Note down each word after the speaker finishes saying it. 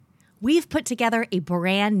We've put together a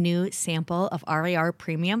brand new sample of RAR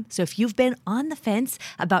Premium. So if you've been on the fence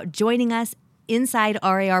about joining us inside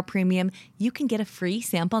RAR Premium, you can get a free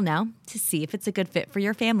sample now to see if it's a good fit for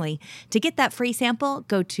your family. To get that free sample,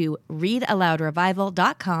 go to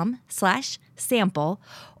readaloudrevival.com/sample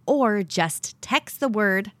or just text the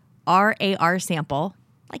word RAR sample,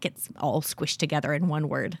 like it's all squished together in one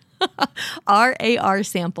word, RAR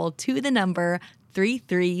sample to the number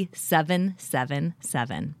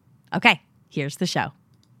 33777. Okay, here's the show.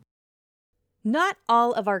 Not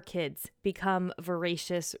all of our kids become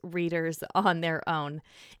voracious readers on their own.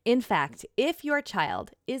 In fact, if your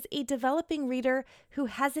child is a developing reader who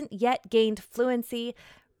hasn't yet gained fluency,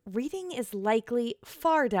 reading is likely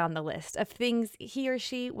far down the list of things he or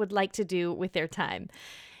she would like to do with their time.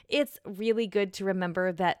 It's really good to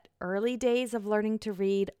remember that early days of learning to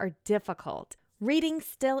read are difficult. Reading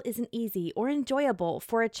still isn't easy or enjoyable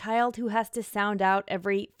for a child who has to sound out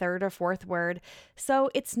every third or fourth word, so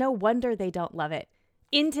it's no wonder they don't love it.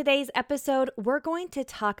 In today's episode, we're going to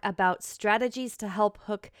talk about strategies to help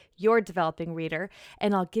hook your developing reader,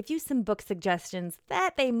 and I'll give you some book suggestions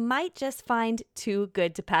that they might just find too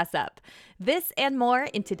good to pass up. This and more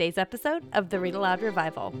in today's episode of the Read Aloud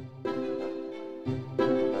Revival.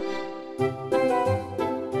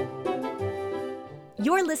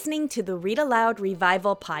 You're listening to the Read Aloud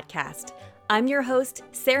Revival podcast. I'm your host,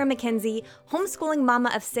 Sarah Mackenzie, homeschooling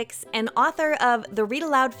mama of 6 and author of The Read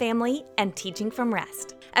Aloud Family and Teaching from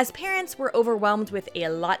Rest. As parents, we're overwhelmed with a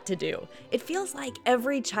lot to do. It feels like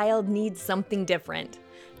every child needs something different.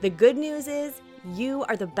 The good news is you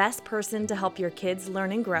are the best person to help your kids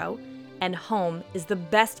learn and grow, and home is the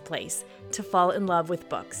best place to fall in love with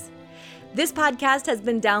books. This podcast has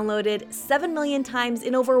been downloaded 7 million times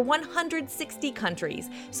in over 160 countries.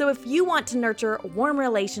 So if you want to nurture warm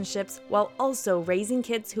relationships while also raising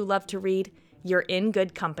kids who love to read, you're in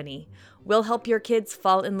good company. We'll help your kids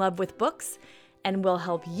fall in love with books, and we'll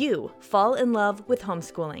help you fall in love with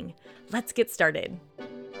homeschooling. Let's get started.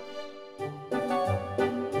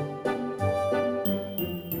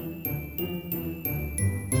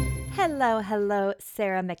 Hello,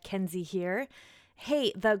 Sarah Mackenzie here.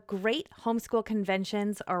 Hey, the great homeschool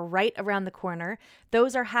conventions are right around the corner.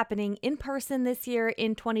 Those are happening in person this year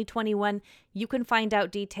in 2021. You can find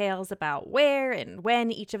out details about where and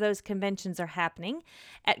when each of those conventions are happening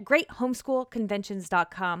at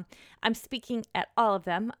greathomeschoolconventions.com. I'm speaking at all of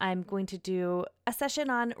them. I'm going to do a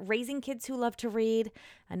session on raising kids who love to read,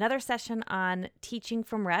 another session on teaching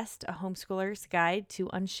from rest, a homeschooler's guide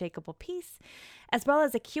to unshakable peace, as well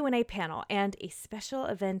as a Q&A panel and a special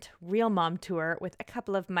event Real Mom tour with a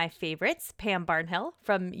couple of my favorites, Pam Barnhill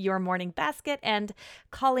from Your Morning Basket and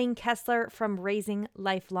Colleen Kessler from Raising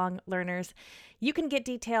Lifelong Learners. You can get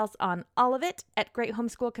details on all of it at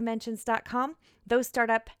greathomeschoolconventions.com. Those start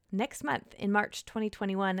up next month in March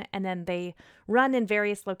 2021, and then they run in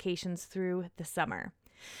various locations through the summer.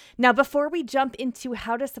 Now, before we jump into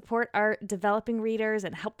how to support our developing readers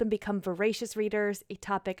and help them become voracious readers, a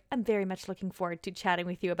topic I'm very much looking forward to chatting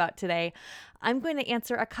with you about today, I'm going to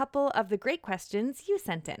answer a couple of the great questions you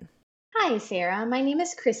sent in. Hi, Sarah. My name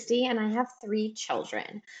is Christy, and I have 3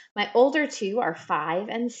 children. My older 2 are 5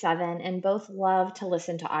 and 7, and both love to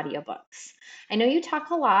listen to audiobooks. I know you talk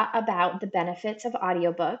a lot about the benefits of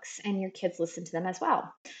audiobooks, and your kids listen to them as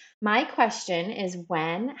well. My question is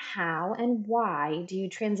when, how, and why do you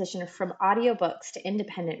transition from audiobooks to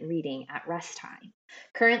independent reading at rest time?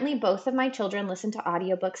 Currently, both of my children listen to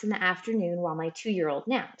audiobooks in the afternoon while my 2-year-old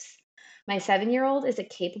naps. My 7-year-old is a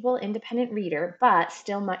capable independent reader, but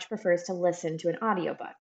still much prefers to listen to an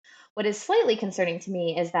audiobook. What is slightly concerning to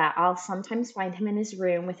me is that I'll sometimes find him in his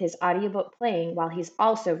room with his audiobook playing while he's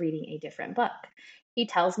also reading a different book. He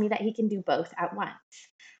tells me that he can do both at once.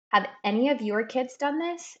 Have any of your kids done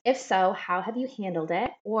this? If so, how have you handled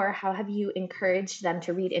it? Or how have you encouraged them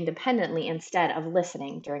to read independently instead of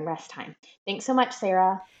listening during rest time? Thanks so much,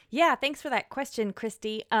 Sarah. Yeah, thanks for that question,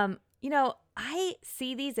 Christy. I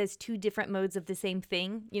see these as 2 different modes of the same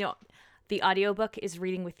thing. The audiobook is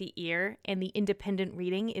reading with the ear and the independent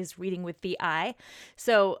reading is reading with the eye.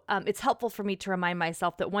 So it's helpful for me to remind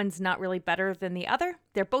myself that one's not really better than the other.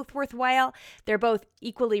 They're both worthwhile. They're both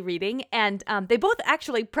equally reading, and they both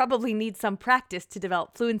actually probably need some practice to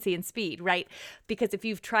develop fluency and speed, right? Because if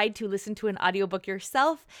you've tried to listen to an audiobook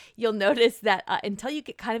yourself, you'll notice that until you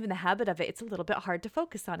get kind of in the habit of it, it's a little bit hard to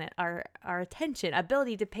focus on it. Our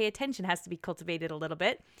ability to pay attention has to be cultivated a little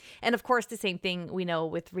bit. And of course, the same thing we know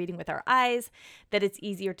with reading with our eyes, that it's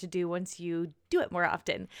easier to do once you do it more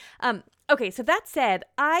often. Okay, so that said,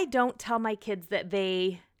 I don't tell my kids that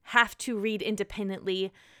they have to read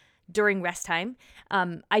independently during rest time.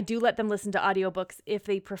 I do let them listen to audiobooks if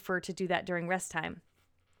they prefer to do that during rest time.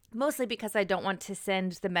 Mostly because I don't want to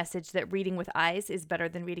send the message that reading with eyes is better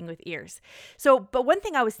than reading with ears. So, but one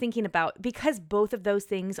thing I was thinking about, because both of those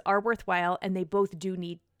things are worthwhile and they both do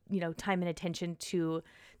need, time and attention to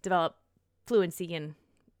develop fluency and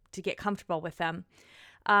to get comfortable with them.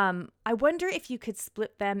 I wonder if you could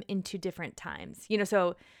split them into different times.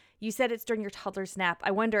 So you said it's during your toddler's nap.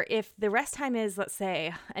 I wonder if the rest time is, let's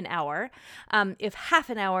say, an hour. If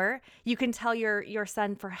half an hour, you can tell your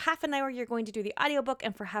son for half an hour you're going to do the audiobook,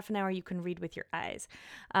 and for half an hour you can read with your eyes.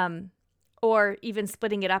 Or even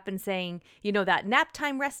splitting it up and saying, that nap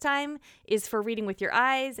time, rest time is for reading with your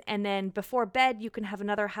eyes. And then before bed, you can have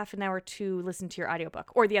another half an hour to listen to your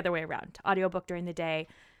audiobook, or the other way around. Audiobook during the day,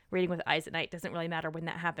 reading with eyes at night. Doesn't really matter when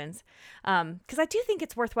that happens. Because I do think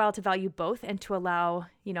it's worthwhile to value both and to allow,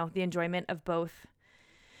 the enjoyment of both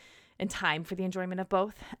and time for the enjoyment of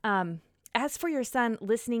both. As for your son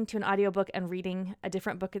listening to an audiobook and reading a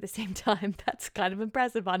different book at the same time, that's kind of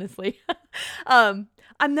impressive, honestly. I'm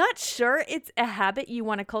not sure it's a habit you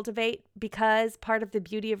want to cultivate, because part of the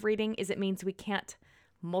beauty of reading is it means we can't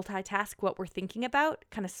multitask what we're thinking about.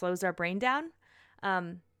 Kind of slows our brain down.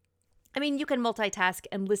 You can multitask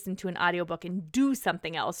and listen to an audiobook and do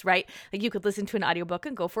something else, right? Like you could listen to an audiobook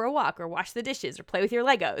and go for a walk or wash the dishes or play with your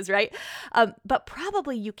Legos, right? But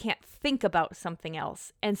probably you can't think about something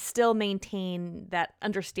else and still maintain that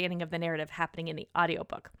understanding of the narrative happening in the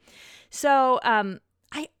audiobook. So I'm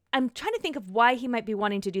trying to think of why he might be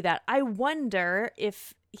wanting to do that. I wonder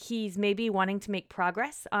if he's maybe wanting to make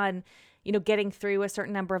progress on getting through a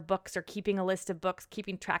certain number of books, or keeping a list of books,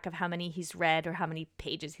 keeping track of how many he's read or how many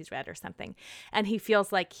pages he's read or something. And he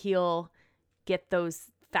feels like he'll get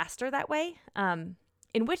those faster that way.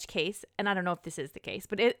 In which case, and I don't know if this is the case,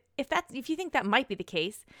 but if you think that might be the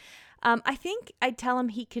case, I think I'd tell him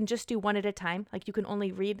he can just do one at a time. Like you can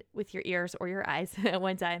only read with your ears or your eyes at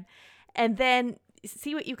one time. And then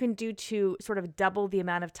see what you can do to sort of double the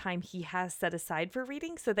amount of time he has set aside for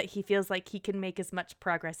reading, so that he feels like he can make as much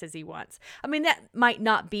progress as he wants. That might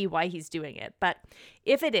not be why he's doing it, but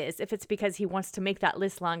if it's because he wants to make that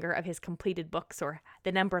list longer of his completed books or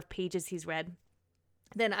the number of pages he's read,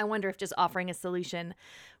 then I wonder if just offering a solution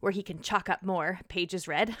where he can chalk up more pages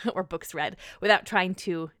read or books read without trying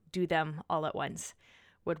to do them all at once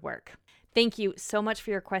would work. Thank you so much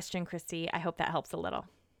for your question, Christy. I hope that helps a little.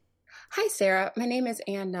 Hi, Sarah. My name is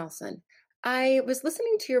Ann Nelson. I was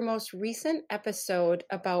listening to your most recent episode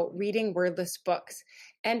about reading wordless books,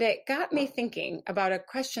 and it got me thinking about a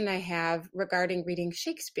question I have regarding reading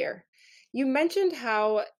Shakespeare. You mentioned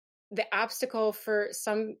how the obstacle for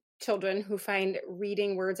some children who find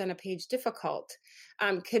reading words on a page difficult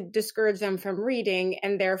could discourage them from reading,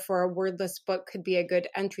 and therefore a wordless book could be a good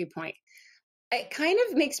entry point. It kind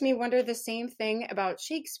of makes me wonder the same thing about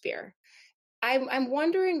Shakespeare. I'm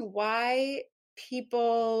wondering why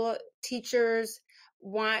teachers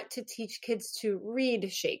want to teach kids to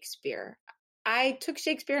read Shakespeare. I took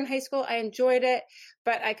Shakespeare in high school. I enjoyed it,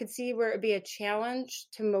 but I could see where it would be a challenge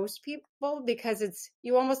to most people, because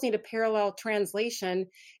you almost need a parallel translation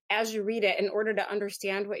as you read it in order to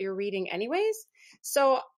understand what you're reading anyways.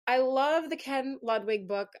 So I love the Ken Ludwig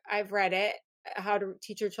book. I've read it, How to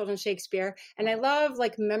Teach Your Children Shakespeare. And I love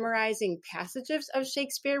memorizing passages of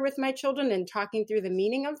Shakespeare with my children and talking through the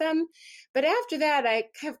meaning of them. But after that, I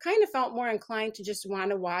have kind of felt more inclined to just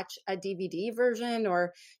want to watch a DVD version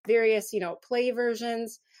or various, play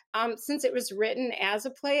versions, since it was written as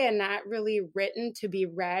a play and not really written to be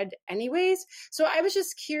read anyways. So I was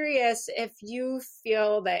just curious if you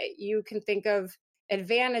feel that you can think of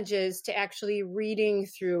advantages to actually reading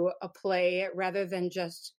through a play rather than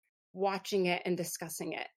just watching it and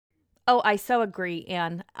discussing it. Oh, I so agree,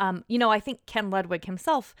 Anne. I think Ken Ludwig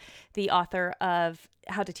himself, the author of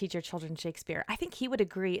How to Teach Your Children Shakespeare, I think he would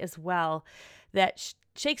agree as well that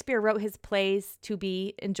Shakespeare wrote his plays to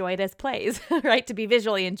be enjoyed as plays, right? To be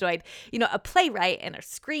visually enjoyed. A playwright and a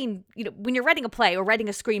screen, when you're writing a play or writing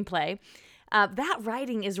a screenplay, that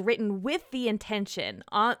writing is written with the intention.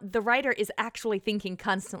 The writer is actually thinking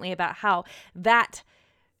constantly about how that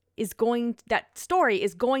story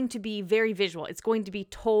is going to be very visual. It's going to be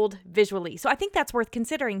told visually. So I think that's worth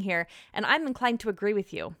considering here. And I'm inclined to agree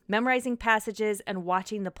with you. Memorizing passages and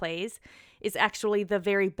watching the plays is actually the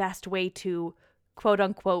very best way to quote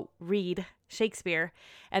unquote read Shakespeare.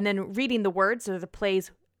 And then reading the words or the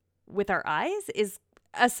plays with our eyes is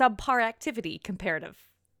a subpar activity comparative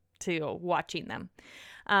to watching them.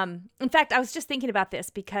 In fact, I was just thinking about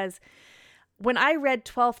this because when I read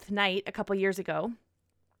Twelfth Night a couple years ago,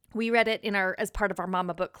 we read it as part of our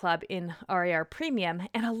Mama Book Club in RAR Premium,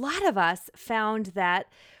 and a lot of us found that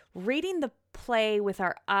reading the play with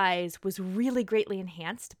our eyes was really greatly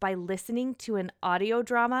enhanced by listening to an audio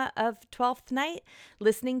drama of Twelfth Night,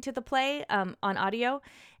 listening to the play on audio.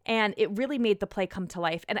 And it really made the play come to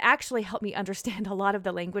life and actually helped me understand a lot of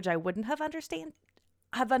the language I wouldn't have understood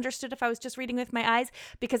if I was just reading with my eyes,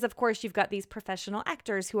 because of course you've got these professional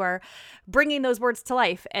actors who are bringing those words to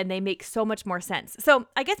life and they make so much more sense. So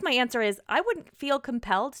I guess my answer is I wouldn't feel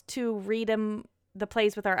compelled to read the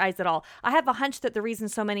plays with our eyes at all. I have a hunch that the reason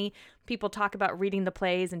so many people talk about reading the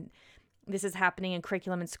plays, and this is happening in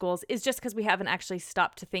curriculum in schools, is just because we haven't actually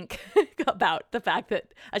stopped to think about the fact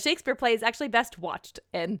that a Shakespeare play is actually best watched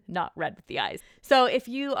and not read with the eyes. So if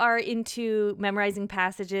you are into memorizing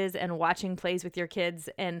passages and watching plays with your kids,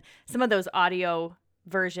 and some of those audio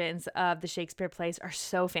versions of the Shakespeare plays are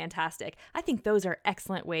so fantastic, I think those are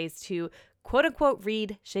excellent ways to quote unquote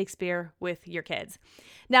read Shakespeare with your kids.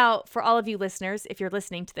 Now, for all of you listeners, if you're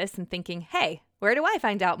listening to this and thinking, hey, where do I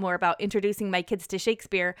find out more about introducing my kids to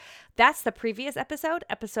Shakespeare? That's the previous episode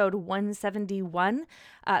 171.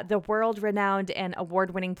 The world-renowned and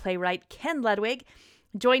award-winning playwright Ken Ludwig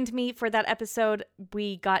joined me for that episode.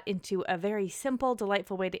 We got into a very simple,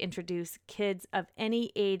 delightful way to introduce kids of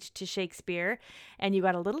any age to Shakespeare. And you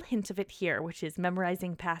got a little hint of it here, which is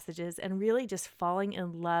memorizing passages and really just falling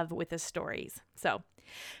in love with the stories. So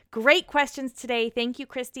great questions today. Thank you,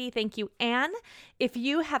 Christy. Thank you, Anne. If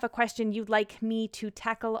you have a question you'd like me to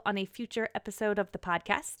tackle on a future episode of the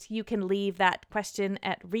podcast, you can leave that question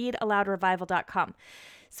at readaloudrevival.com.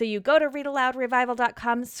 So you go to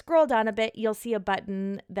readaloudrevival.com, scroll down a bit, you'll see a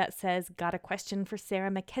button that says, got a question for Sarah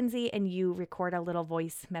Mackenzie, and you record a little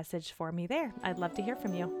voice message for me there. I'd love to hear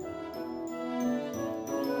from you.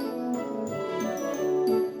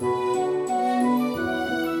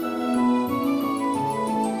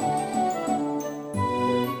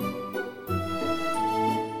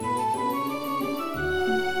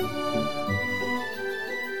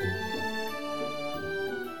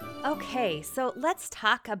 Okay, so let's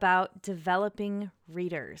talk about developing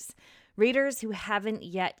readers. Readers who haven't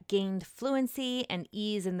yet gained fluency and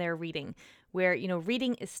ease in their reading, where,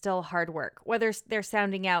 reading is still hard work, whether they're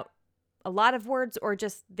sounding out a lot of words or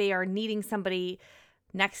just they are needing somebody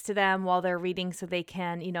next to them while they're reading so they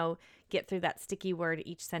can, get through that sticky word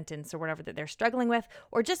each sentence or whatever that they're struggling with,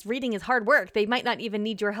 or just reading is hard work. They might not even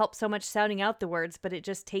need your help so much sounding out the words, but it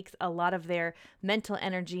just takes a lot of their mental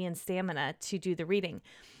energy and stamina to do the reading.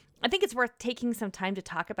 I think it's worth taking some time to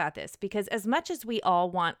talk about this because as much as we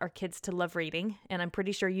all want our kids to love reading, and I'm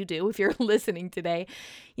pretty sure you do if you're listening today,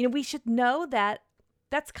 we should know that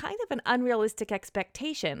that's kind of an unrealistic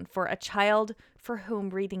expectation for a child for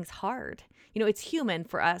whom reading's hard. It's human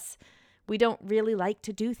for us. We don't really like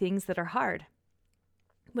to do things that are hard.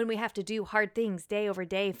 When we have to do hard things day over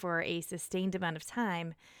day for a sustained amount of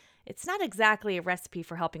time, it's not exactly a recipe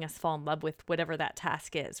for helping us fall in love with whatever that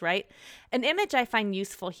task is, right? An image I find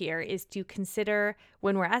useful here is to consider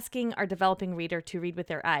when we're asking our developing reader to read with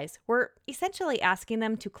their eyes, we're essentially asking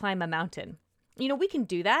them to climb a mountain. We can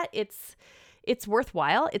do that. It's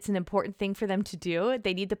worthwhile. It's an important thing for them to do.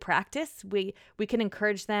 They need the practice. We can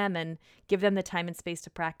encourage them and give them the time and space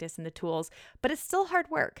to practice and the tools, but it's still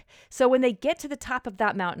hard work. So when they get to the top of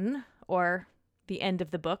that mountain, or the end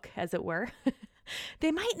of the book, as it were,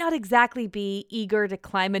 they might not exactly be eager to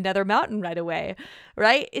climb another mountain right away,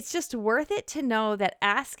 right? It's just worth it to know that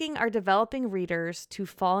asking our developing readers to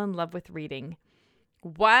fall in love with reading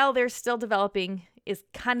while they're still developing is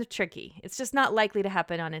kind of tricky. It's just not likely to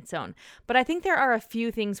happen on its own. But I think there are a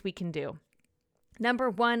few things we can do. Number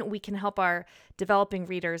one, we can help our developing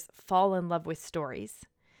readers fall in love with stories.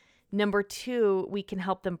 Number two, we can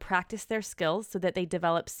help them practice their skills so that they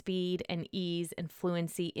develop speed and ease and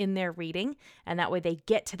fluency in their reading. And that way they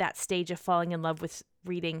get to that stage of falling in love with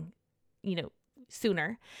reading,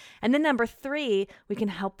 sooner. And then number three, we can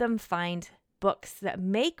help them find books that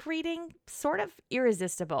make reading sort of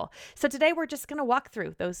irresistible. So today we're just going to walk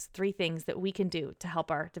through those three things that we can do to help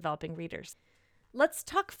our developing readers. Let's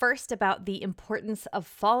talk first about the importance of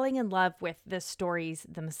falling in love with the stories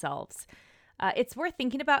themselves. It's worth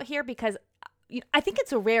thinking about here because I think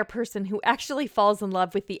it's a rare person who actually falls in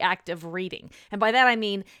love with the act of reading. And by that, I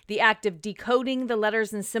mean the act of decoding the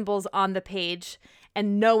letters and symbols on the page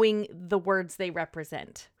and knowing the words they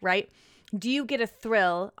represent, right? Do you get a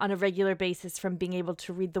thrill on a regular basis from being able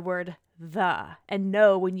to read the word the and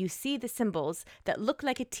know when you see the symbols that look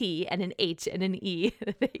like a T and an H and an E,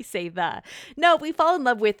 they say the? No, we fall in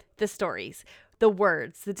love with the stories, the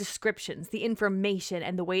words, the descriptions, the information,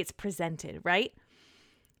 and the way it's presented, right?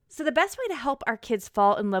 So the best way to help our kids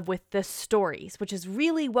fall in love with the stories, which is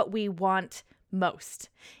really what we want most.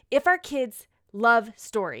 If our kids love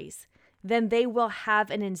stories, then they will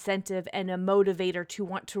have an incentive and a motivator to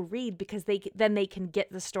want to read, because then they can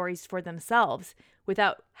get the stories for themselves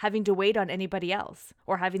without having to wait on anybody else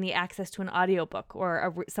or having the access to an audiobook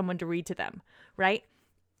or someone to read to them, right?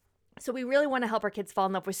 So we really want to help our kids fall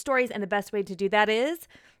in love with stories, and the best way to do that is,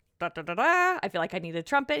 I feel like I need a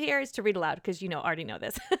trumpet here, is to read aloud, because already know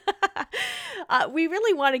this. We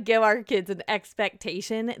really want to give our kids an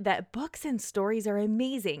expectation that books and stories are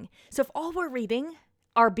amazing. So if all we're reading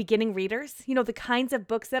are beginning readers, the kinds of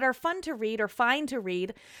books that are fun to read or fine to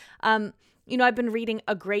read. I've been reading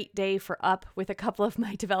A Great Day for Up with a couple of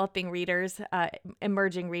my developing readers,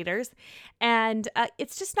 emerging readers, and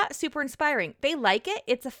it's just not super inspiring. They like it.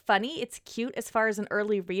 It's funny. It's cute as far as an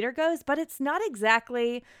early reader goes, but it's not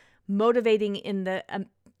exactly motivating in the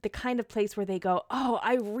kind of place where they go, oh,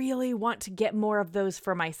 I really want to get more of those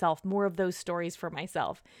for myself, more of those stories for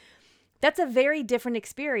myself. That's a very different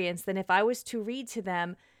experience than if I was to read to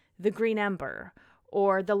them The Green Ember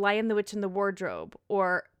or The Lion, the Witch, and the Wardrobe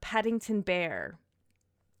or Paddington Bear,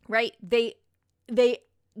 right? They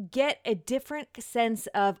get a different sense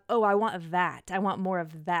of, oh, I want that. I want more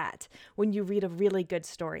of that when you read a really good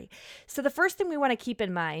story. So the first thing we want to keep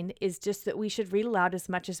in mind is just that we should read aloud as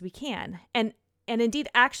much as we can. And indeed,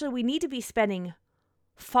 actually, we need to be spending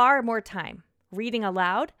far more time reading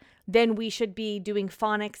aloud than we should be doing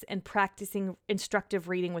phonics and practicing instructive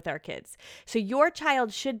reading with our kids. So your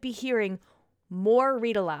child should be hearing more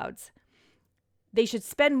read alouds. They should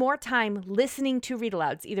spend more time listening to read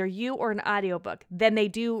alouds, either you or an audiobook, than they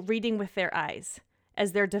do reading with their eyes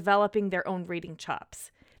as they're developing their own reading chops.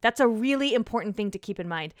 That's a really important thing to keep in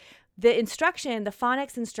mind. The instruction, the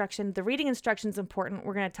phonics instruction, the reading instruction is important.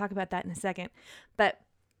 We're going to talk about that in a second. But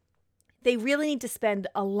they really need to spend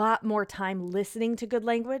a lot more time listening to good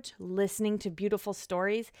language, listening to beautiful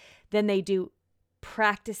stories, than they do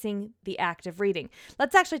practicing the act of reading.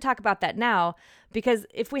 Let's actually talk about that now, because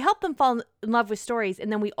if we help them fall in love with stories,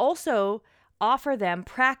 and then we also offer them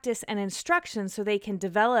practice and instruction so they can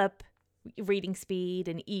develop reading speed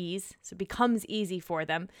and ease, so it becomes easy for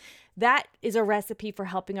them, that is a recipe for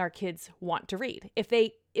helping our kids want to read. If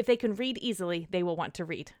they can read easily, they will want to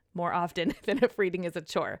read more often than if reading is a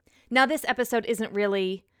chore. Now, this episode isn't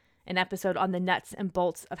really an episode on the nuts and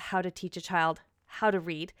bolts of how to teach a child how to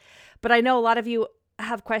read, but I know a lot of you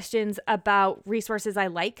have questions about resources I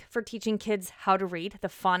like for teaching kids how to read, the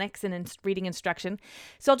phonics and reading instruction.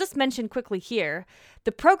 So I'll just mention quickly here,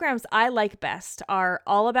 the programs I like best are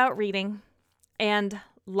All About Reading and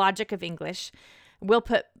Logic of English. We'll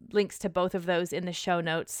put links to both of those in the show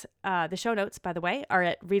notes. The show notes, by the way, are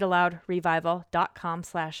at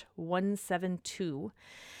readaloudrevival.com/172.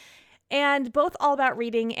 And both All About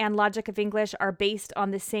Reading and Logic of English are based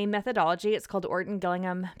on the same methodology. It's called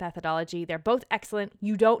Orton-Gillingham methodology. They're both excellent.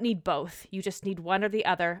 You don't need both. You just need one or the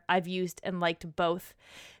other. I've used and liked both.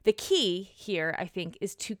 The key here, I think,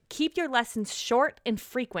 is to keep your lessons short and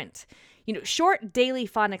frequent. Short daily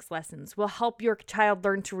phonics lessons will help your child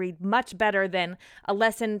learn to read much better than a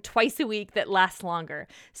lesson twice a week that lasts longer.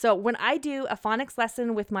 So when I do a phonics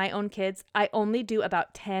lesson with my own kids, I only do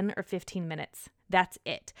about 10 or 15 minutes. That's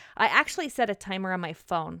it. I actually set a timer on my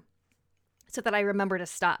phone so that I remember to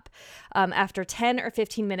stop. After 10 or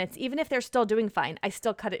 15 minutes, even if they're still doing fine, I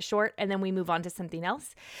still cut it short and then we move on to something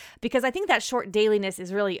else. Because I think that short dailiness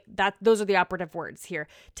is really, those are the operative words here.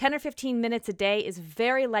 10 or 15 minutes a day is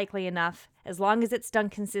very likely enough, as long as it's done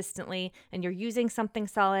consistently and you're using something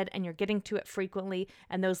solid and you're getting to it frequently,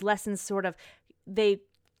 and those lessons they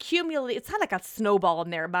accumulate. It's not like a snowball in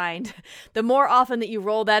their mind. The more often that you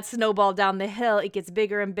roll that snowball down the hill, it gets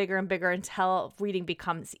bigger and bigger and bigger until reading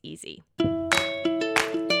becomes easy.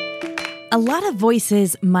 A lot of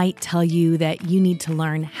voices might tell you that you need to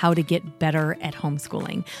learn how to get better at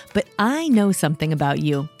homeschooling, but I know something about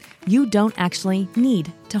you. You don't actually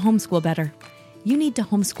need to homeschool better. You need to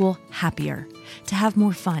homeschool happier, to have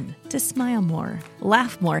more fun, to smile more,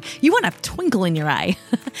 laugh more. You want a twinkle in your eye,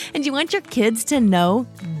 and you want your kids to know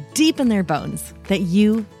deep in their bones that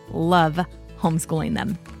you love homeschooling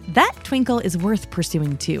them. That twinkle is worth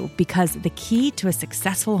pursuing too, because the key to a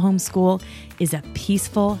successful homeschool is a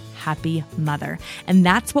peaceful, happy mother. And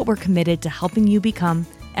that's what we're committed to helping you become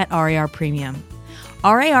at RAR Premium.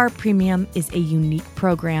 RAR Premium is a unique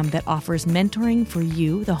program that offers mentoring for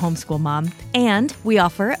you, the homeschool mom, and we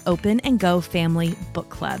offer Open and Go Family Book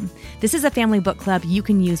Club. This is a family book club you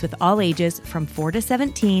can use with all ages from 4 to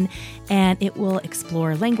 17, and it will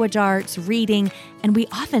explore language arts, reading, and we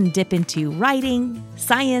often dip into writing,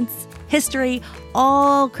 science, history,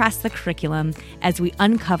 all across the curriculum as we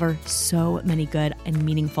uncover so many good and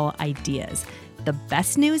meaningful ideas. The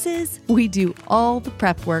best news is we do all the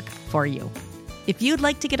prep work for you. If you'd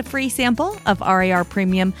like to get a free sample of RAR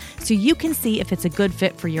Premium so you can see if it's a good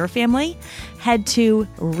fit for your family, head to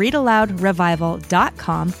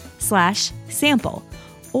readaloudrevival.com/sample,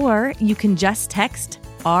 or you can just text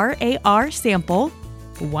RAR sample,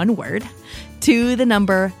 one word, to the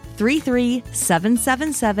number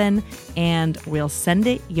 33777 and we'll send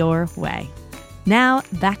it your way. Now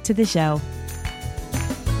back to the show.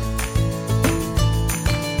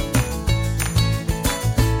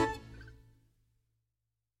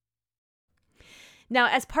 Now,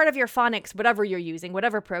 as part of your phonics, whatever you're using,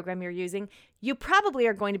 whatever program you're using, you probably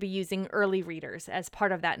are going to be using early readers as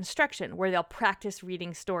part of that instruction where they'll practice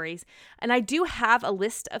reading stories. And I do have a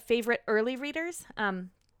list of favorite early readers.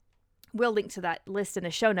 We'll link to that list in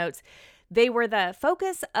the show notes. They were the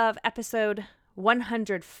focus of episode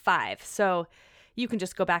 105. So you can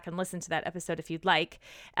just go back and listen to that episode if you'd like.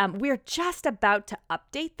 We're just about to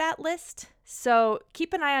update that list. So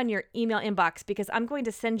keep an eye on your email inbox because I'm going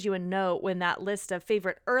to send you a note when that list of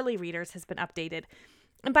favorite early readers has been updated.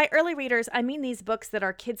 And by early readers, I mean these books that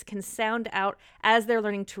our kids can sound out as they're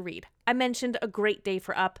learning to read. I mentioned A Great Day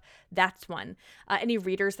for Up. That's one. Any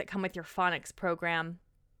readers that come with your phonics program.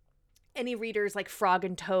 Any readers like Frog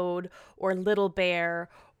and Toad or Little Bear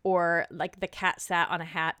or like The Cat Sat on a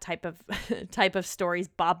Hat type of stories,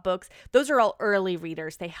 Bob books. Those are all early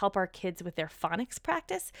readers. They help our kids with their phonics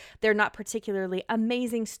practice. They're not particularly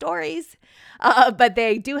amazing stories, but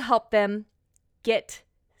they do help them get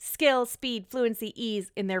skill, speed, fluency, ease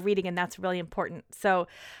in their reading, and that's really important. So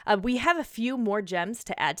we have a few more gems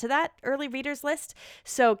to add to that early readers list,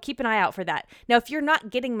 so keep an eye out for that. Now, if you're not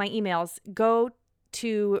getting my emails, go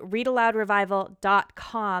to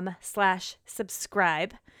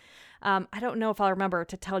readaloudrevival.com/subscribe. I don't know if I'll remember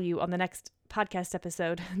to tell you on the next podcast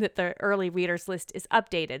episode that the early readers list is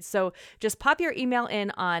updated. So just pop your email in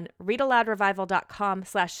on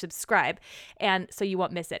readaloudrevival.com/subscribe, and so you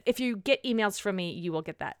won't miss it. If you get emails from me, you will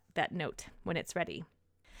get that note when it's ready.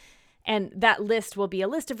 And that list will be a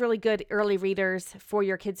list of really good early readers for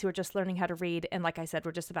your kids who are just learning how to read. And like I said,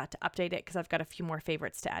 we're just about to update it because I've got a few more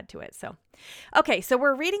favorites to add to it. So, okay, so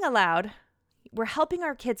we're reading aloud. We're helping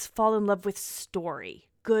our kids fall in love with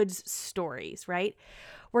good stories, right?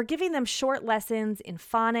 We're giving them short lessons in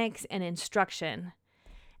phonics and instruction.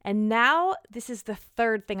 And now this is the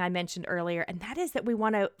third thing I mentioned earlier, and that is that we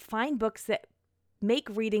want to find books that make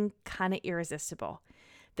reading kind of irresistible,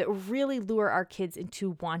 that really lure our kids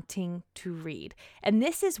into wanting to read. And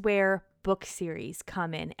this is where book series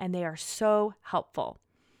come in, and they are so helpful.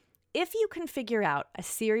 If you can figure out a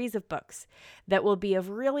series of books that will be of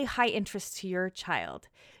really high interest to your child,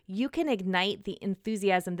 you can ignite the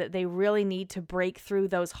enthusiasm that they really need to break through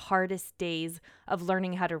those hardest days of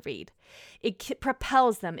learning how to read. It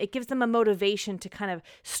propels them. It gives them a motivation to kind of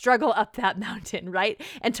struggle up that mountain, right?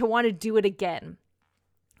 And to want to do it again.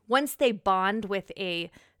 Once they bond with a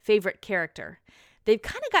favorite character, they've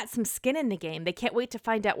kind of got some skin in the game. They can't wait to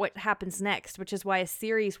find out what happens next, which is why a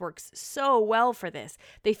series works so well for this.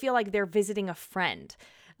 They feel like they're visiting a friend,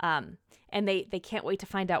 and they can't wait to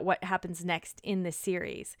find out what happens next in the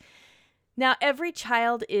series. Now, every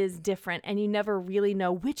child is different, and you never really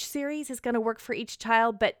know which series is going to work for each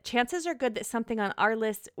child, but chances are good that something on our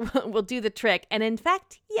list will do the trick. And in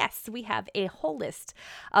fact, yes, we have a whole list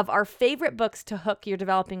of our favorite books to hook your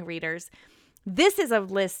developing readers. This is a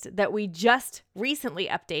list that we just recently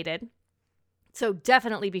updated, so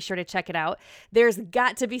definitely be sure to check it out. There's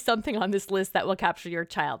got to be something on this list that will capture your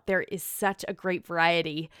child. There is such a great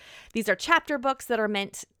variety. These are chapter books that are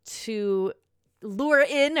meant to lure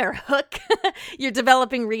in or hook your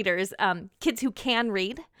developing readers, kids who can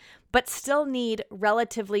read, but still need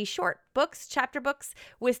relatively short books, chapter books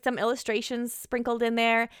with some illustrations sprinkled in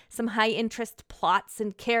there, some high interest plots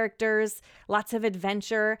and characters, lots of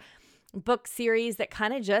adventure, book series that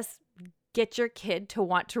kind of just get your kid to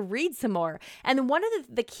want to read some more. And one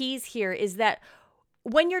of the keys here is that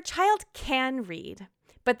when your child can read,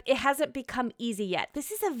 but it hasn't become easy yet,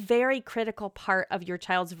 this is a very critical part of your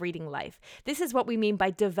child's reading life. This is what we mean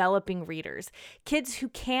by developing readers. Kids who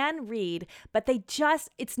can read, but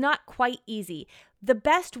it's not quite easy. The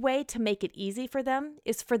best way to make it easy for them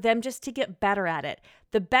is for them just to get better at it.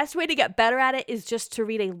 The best way to get better at it is just to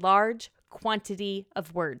read a large quantity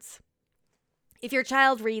of words. If your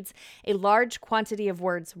child reads a large quantity of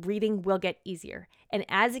words, reading will get easier. And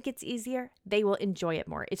as it gets easier, they will enjoy it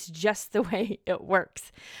more. It's just the way it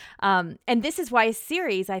works. And this is why a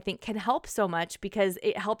series, I think, can help so much, because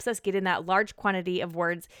it helps us get in that large quantity of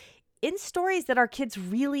words in stories that our kids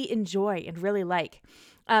really enjoy and really like.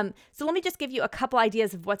 So let me just give you a couple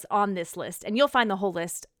ideas of what's on this list, and you'll find the whole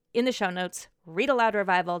list in the show notes,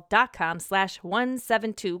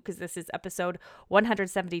 readaloudrevival.com/172, because this is episode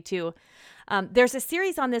 172. There's a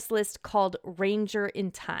series on this list called Ranger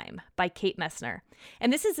in Time by Kate Messner.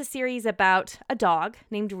 And this is a series about a dog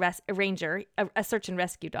named Ranger, a search and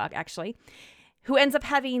rescue dog, actually, who ends up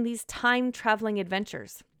having these time-traveling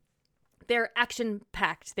adventures. They're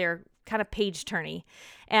action-packed. They're kind of page-turny.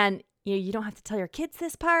 And you don't have to tell your kids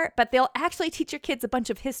this part, but they'll actually teach your kids a bunch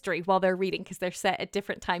of history while they're reading because they're set at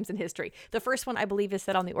different times in history. The first one, I believe, is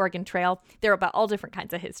set on the Oregon Trail. They're about all different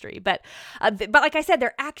kinds of history. But like I said,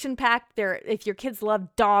 they're action-packed. If your kids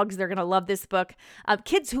love dogs, they're going to love this book.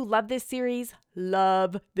 Kids who love this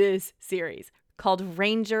series called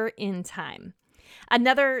Ranger in Time.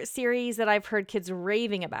 Another series that I've heard kids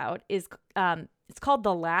raving about is it's called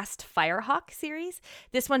the Last Firehawk series.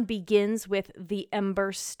 This one begins with The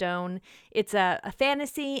Ember Stone. It's a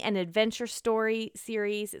fantasy and adventure story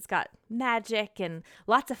series. It's got magic and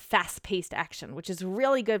lots of fast-paced action, which is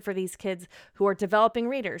really good for these kids who are developing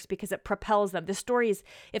readers because it propels them.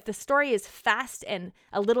 If the story is fast and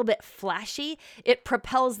a little bit flashy, it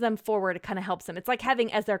propels them forward. It kind of helps them. It's like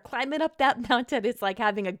as they're climbing up that mountain, it's like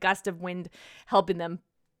having a gust of wind helping them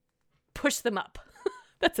push them up.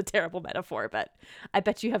 That's a terrible metaphor, but I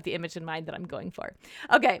bet you have the image in mind that I'm going for.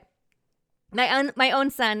 Okay. My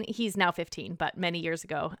own son, he's now 15, but many years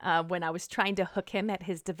ago, when I was trying to hook him at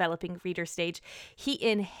his developing reader stage, he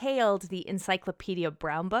inhaled the Encyclopedia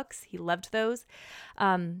Brown books. He loved those.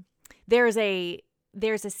 There's a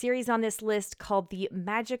series on this list called the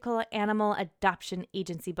Magical Animal Adoption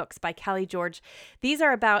Agency books by Callie George. These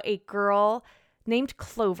are about a girl named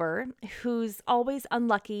Clover, who's always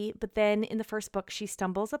unlucky, but then in the first book, she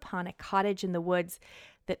stumbles upon a cottage in the woods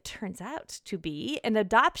that turns out to be an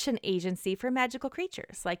adoption agency for magical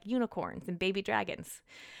creatures like unicorns and baby dragons.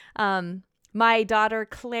 My daughter,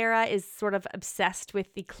 Clara, is sort of obsessed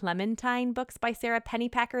with the Clementine books by Sarah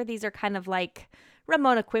Pennypacker. These are kind of like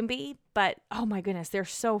Ramona Quimby, but oh my goodness, they're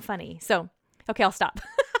so funny. So, okay, I'll stop.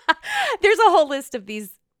 There's a whole list of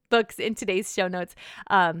these books in today's show notes.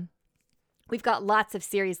 We've got lots of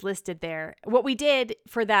series listed there. What we did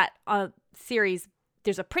for that series,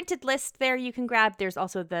 there's a printed list there you can grab. There's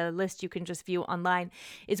also the list you can just view online,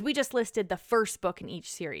 is we just listed the first book in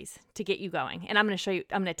each series to get you going. And I'm going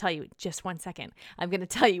to tell you just one second. I'm going to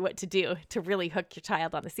tell you what to do to really hook your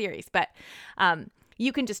child on the series. But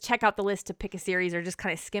you can just check out the list to pick a series or just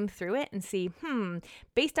kind of skim through it and see,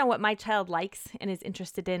 based on what my child likes and is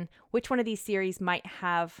interested in, which one of these series might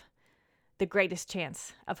have the greatest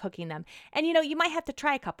chance of hooking them. And, you might have to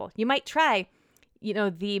try a couple. You might try,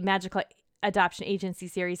 the Magical Adoption Agency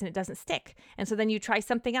series and it doesn't stick. And so then you try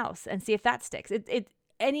something else and see if that sticks.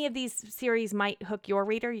 Any of these series might hook your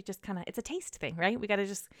reader. You just it's a taste thing, right? We got to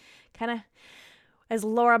just as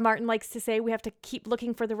Laura Martin likes to say, we have to keep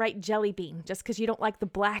looking for the right jelly bean. Just because you don't like the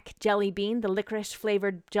black jelly bean, the licorice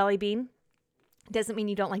flavored jelly bean, doesn't mean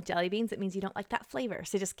you don't like jelly beans. It means you don't like that flavor.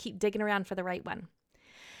 So just keep digging around for the right one.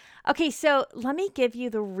 Okay, so let me give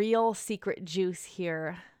you the real secret juice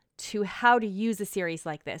here to how to use a series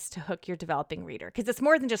like this to hook your developing reader, because it's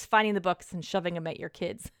more than just finding the books and shoving them at your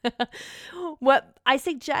kids. What I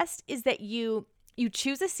suggest is that you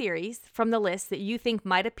choose a series from the list that you think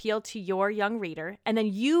might appeal to your young reader, and then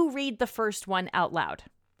you read the first one out loud.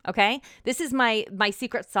 Okay? This is my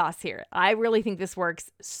secret sauce here. I really think this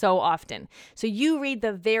works so often. So you read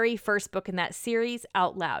the very first book in that series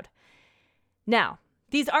out loud. Now,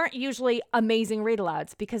 these aren't usually amazing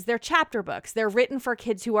read-alouds because they're chapter books. They're written for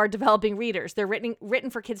kids who are developing readers. They're written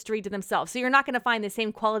for kids to read to themselves. So you're not going to find the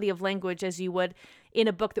same quality of language as you would in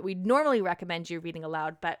a book that we normally recommend you reading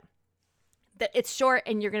aloud, but it's short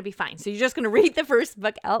and you're going to be fine. So you're just going to read the first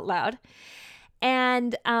book out loud.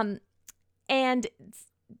 And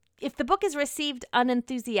if the book is received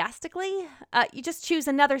unenthusiastically, you just choose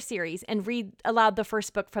another series and read aloud the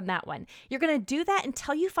first book from that one. You're going to do that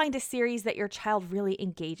until you find a series that your child really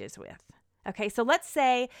engages with. Okay, so let's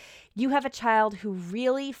say you have a child who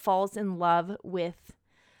really falls in love with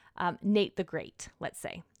Nate the Great, let's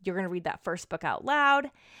say. You're going to read that first book out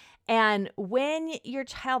loud. And when your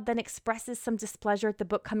child then expresses some displeasure at the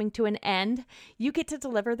book coming to an end, you get to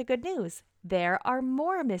deliver the good news. There are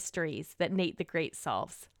more mysteries that Nate the Great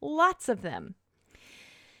solves. Lots of them.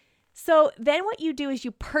 So then what you do is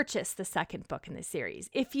you purchase the second book in the series,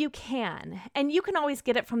 if you can. And you can always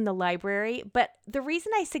get it from the library. But the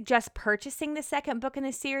reason I suggest purchasing the second book in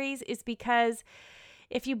the series is because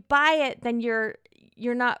if you buy it, then you're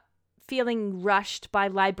not feeling rushed by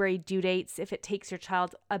library due dates if it takes your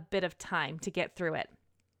child a bit of time to get through it.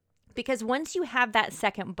 Because once you have that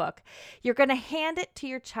second book, you're going to hand it to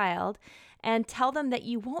your child and tell them that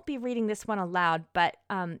you won't be reading this one aloud, but,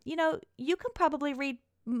 you can probably read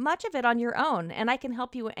much of it on your own, and I can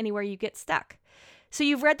help you anywhere you get stuck. So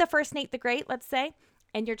you've read the first Nate the Great, let's say,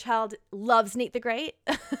 and your child loves Nate the Great,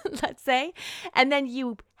 let's say, and then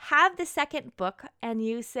you have the second book and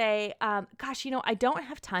you say, gosh, I don't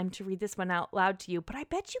have time to read this one out loud to you, but I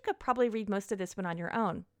bet you could probably read most of this one on your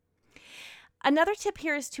own. Another tip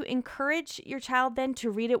here is to encourage your child then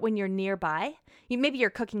to read it when you're nearby. Maybe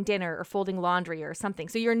you're cooking dinner or folding laundry or something.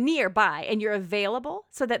 So you're nearby and you're available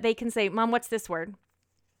so that they can say, Mom, what's this word?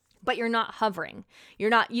 But you're not hovering.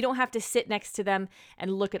 You don't have to sit next to them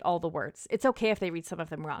and look at all the words. It's okay if they read some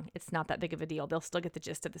of them wrong. It's not that big of a deal. They'll still get the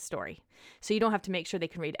gist of the story. So you don't have to make sure they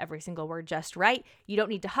can read every single word just right. You don't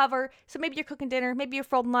need to hover. So maybe you're cooking dinner, maybe you're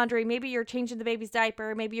folding laundry, maybe you're changing the baby's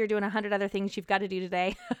diaper, maybe you're doing 100 other things you've got to do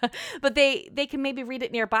today. But they can maybe read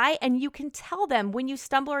it nearby, and you can tell them when you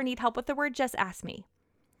stumble or need help with the word, just ask me.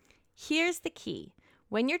 Here's the key.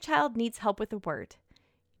 When your child needs help with a word,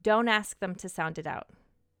 don't ask them to sound it out.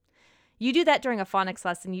 You do that during a phonics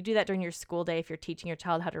lesson. You do that during your school day if you're teaching your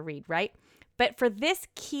child how to read, right? But for this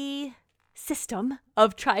key system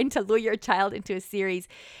of trying to lure your child into a series,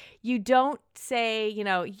 you don't say, you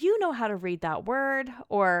know how to read that word,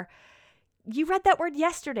 or you read that word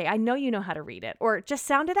yesterday. I know you know how to read it, or just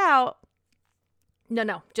sound it out.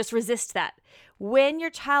 No, just resist that. When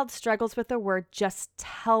your child struggles with a word, just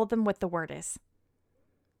tell them what the word is.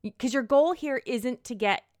 Because your goal here isn't to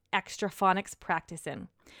get extra phonics practice in.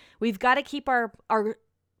 We've got to keep our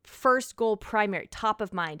first goal primary, top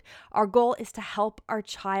of mind. Our goal is to help our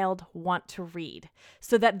child want to read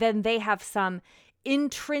so that then they have some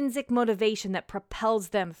intrinsic motivation that propels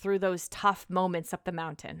them through those tough moments up the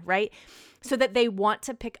mountain, right? So that they want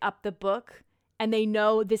to pick up the book and they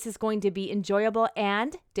know this is going to be enjoyable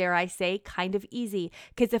and, dare I say, kind of easy.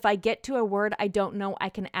 Because if I get to a word I don't know, I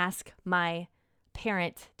can ask my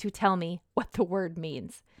parent to tell me what the word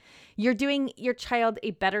means. You're doing your child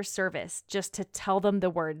a better service just to tell them the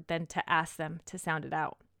word than to ask them to sound it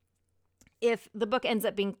out. If the book ends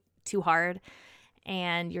up being too hard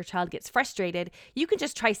and your child gets frustrated, you can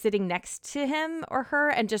just try sitting next to him or her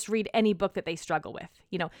and just read any book that they struggle with.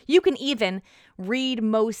 You can even read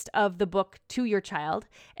most of the book to your child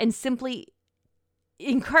and simply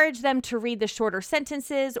encourage them to read the shorter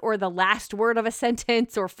sentences or the last word of a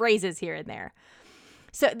sentence or phrases here and there.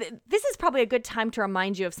 So this is probably a good time to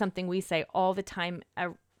remind you of something we say all the time at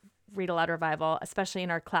Read Aloud Revival, especially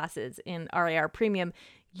in our classes in RAR Premium.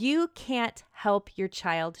 You can't help your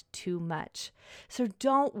child too much. So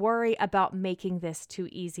don't worry about making this too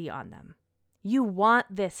easy on them. You want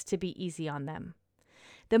this to be easy on them.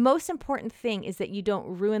 The most important thing is that you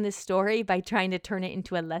don't ruin the story by trying to turn it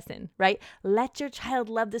into a lesson, right? Let your child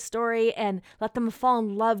love the story and let them fall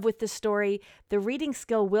in love with the story. The reading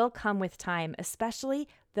skill will come with time, especially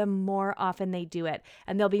the more often they do it.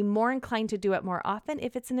 And they'll be more inclined to do it more often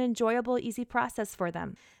if it's an enjoyable, easy process for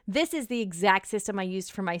them. This is the exact system I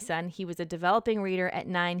used for my son. He was a developing reader at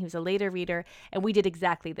 9. He was a later reader, and we did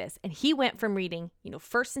exactly this. And he went from reading,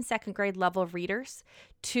 first and second grade level readers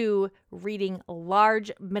to reading large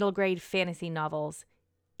middle grade fantasy novels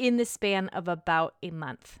in the span of about a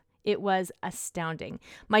month. It was astounding.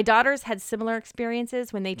 My daughters had similar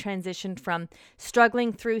experiences when they transitioned from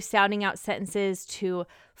struggling through sounding out sentences to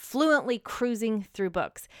fluently cruising through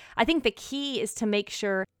books. I think the key is to make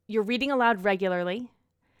sure you're reading aloud regularly.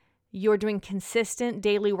 You're doing consistent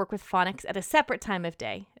daily work with phonics at a separate time of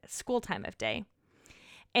day, school time of day.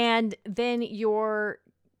 And then you're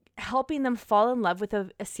helping them fall in love with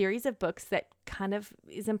a series of books that kind of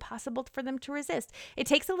is impossible for them to resist. It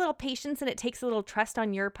takes a little patience and it takes a little trust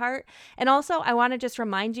on your part. And also, I want to just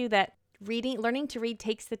remind you that learning to read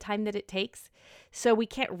takes the time that it takes. So we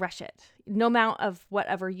can't rush it. No amount of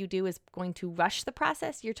whatever you do is going to rush the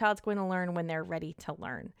process. Your child's going to learn when they're ready to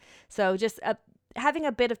learn. So just having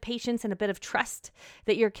a bit of patience and a bit of trust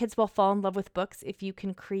that your kids will fall in love with books if you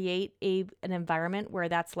can create an environment where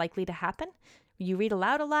that's likely to happen. You read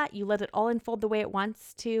aloud a lot, you let it all unfold the way it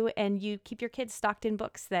wants to, and you keep your kids stocked in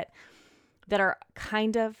books that are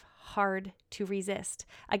kind of hard to resist.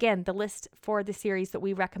 Again, the list for the series that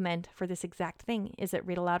we recommend for this exact thing is at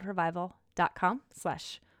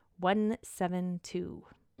readaloudrevival.com/172.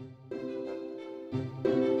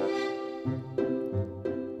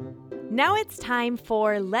 Now it's time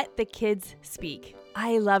for Let the Kids Speak.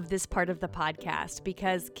 I love this part of the podcast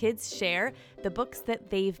because kids share the books that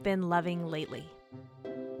they've been loving lately.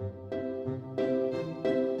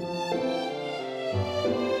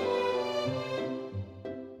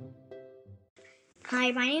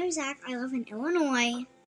 Hi, my name is Zach. I live in Illinois.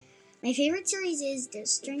 My favorite series is the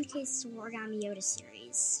String Case Origami Yoda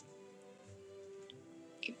series.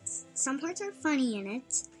 Some parts are funny in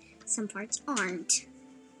it, some parts aren't.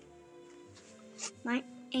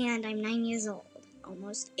 And I'm 9 years old,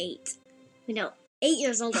 almost 8. 8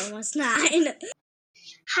 years old, almost 9.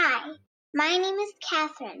 Hi, my name is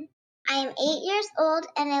Catherine. I am 8 years old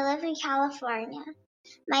and I live in California.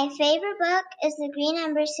 My favorite book is the Green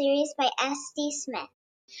Ember series by S.D. Smith.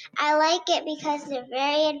 I like it because they're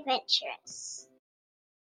very adventurous.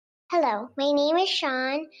 Hello, my name is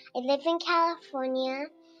Sean. I live in California.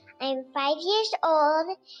 I'm 5 years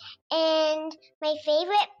old and my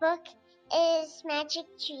favorite book is Magic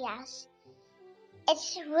Treehouse.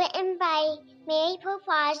 It's written by Mary Pope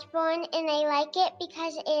Osborne, and I like it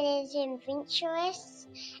because it is adventurous,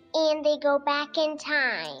 and they go back in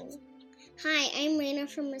time. Hi, I'm Raina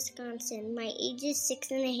from Wisconsin. My age is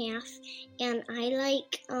 6.5, and I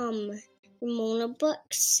like Ramona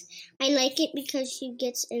books. I like it because she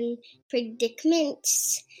gets in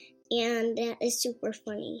predicaments, and that is super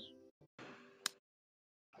funny.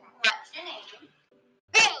 What's your name?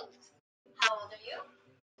 Ruth. How old are you?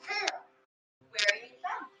 2. Where are you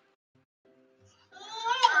from?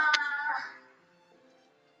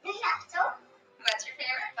 Nato. What's your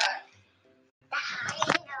favorite book? The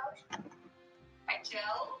Hiding Note. By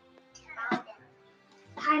Jill.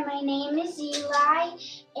 Hi, my name is Eli,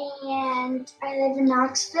 and I live in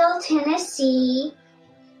Knoxville, Tennessee,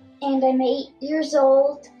 and I'm 8 years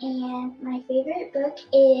old, and my favorite book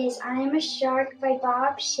is I Am a Shark by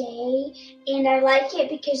Bob Shea, and I like it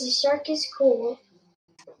because the shark is cool.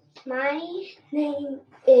 My name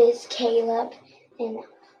is Caleb, and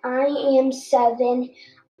I am 7.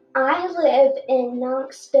 I live in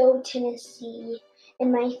Knoxville, Tennessee,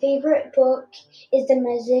 and my favorite book is The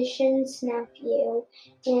Magician's Nephew,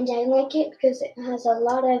 and I like it because it has a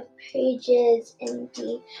lot of pages and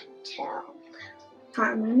detail.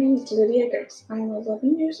 Hi, my name is Lydia Gertz. I am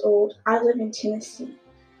 11 years old. I live in Tennessee.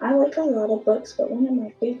 I like a lot of books, but one of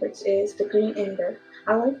my favorites is The Green Ember.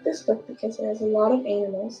 I like this book because it has a lot of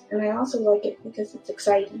animals, and I also like it because it's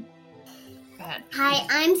exciting. Go ahead. Hi,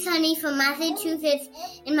 I'm Sunny from Massachusetts,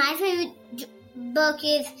 and my favorite book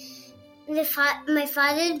is My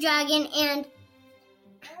Father's Dragon, and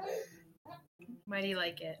Why do you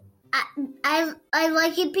like it? I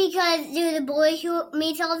like it because there's a boy who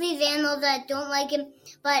meets all these animals that don't like him,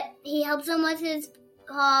 but he helps them with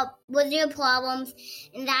their problems,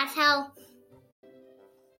 and that's how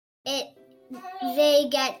they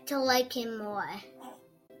get to like him more.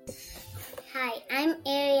 Hi, I'm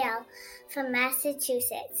Ariel from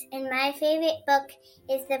Massachusetts, and my favorite book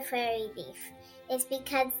is The Prairie Thief. It's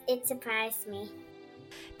because it surprised me.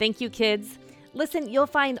 Thank you, kids. Listen, you'll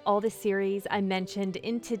find all the series I mentioned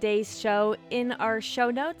in today's show in our show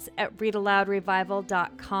notes at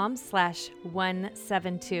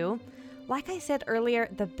readaloudrevival.com/172. Like I said earlier,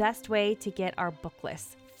 the best way to get our book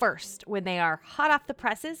lists first when they are hot off the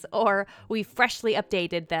presses or we freshly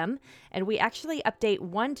updated them. And we actually update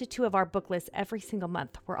 1 to 2 of our book lists every single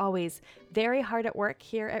month. We're always very hard at work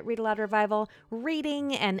here at Read Aloud Revival,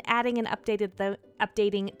 reading and adding and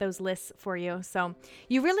updating those lists for you. So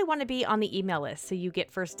you really want to be on the email list so you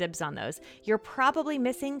get first dibs on those. You're probably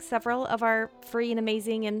missing several of our free and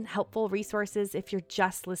amazing and helpful resources if you're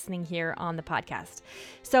just listening here on the podcast.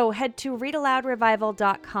 So head to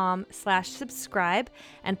readaloudrevival.com/subscribe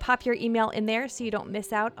and pop your email in there so you don't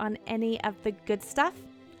miss out on any of the good stuff.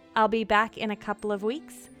 I'll be back in a couple of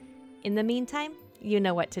weeks. In the meantime, you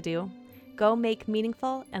know what to do. Go make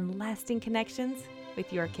meaningful and lasting connections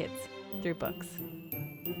with your kids through books.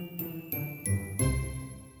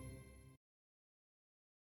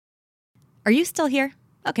 Are you still here?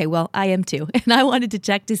 Okay, well, I am too. And I wanted to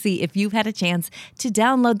check to see if you've had a chance to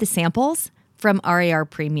download the samples from RAR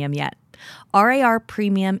Premium yet. RAR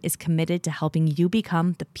Premium is committed to helping you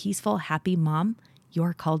become the peaceful, happy mom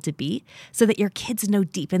you're called to be, so that your kids know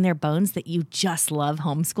deep in their bones that you just love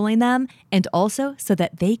homeschooling them, and also so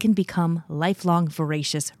that they can become lifelong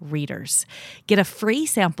voracious readers. Get a free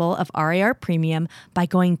sample of RAR Premium by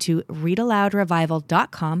going to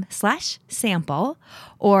readaloudrevival.com/sample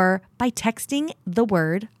or by texting the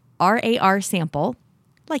word RAR sample,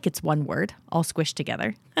 like it's one word, all squished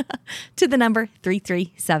together, to the number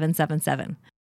 33777.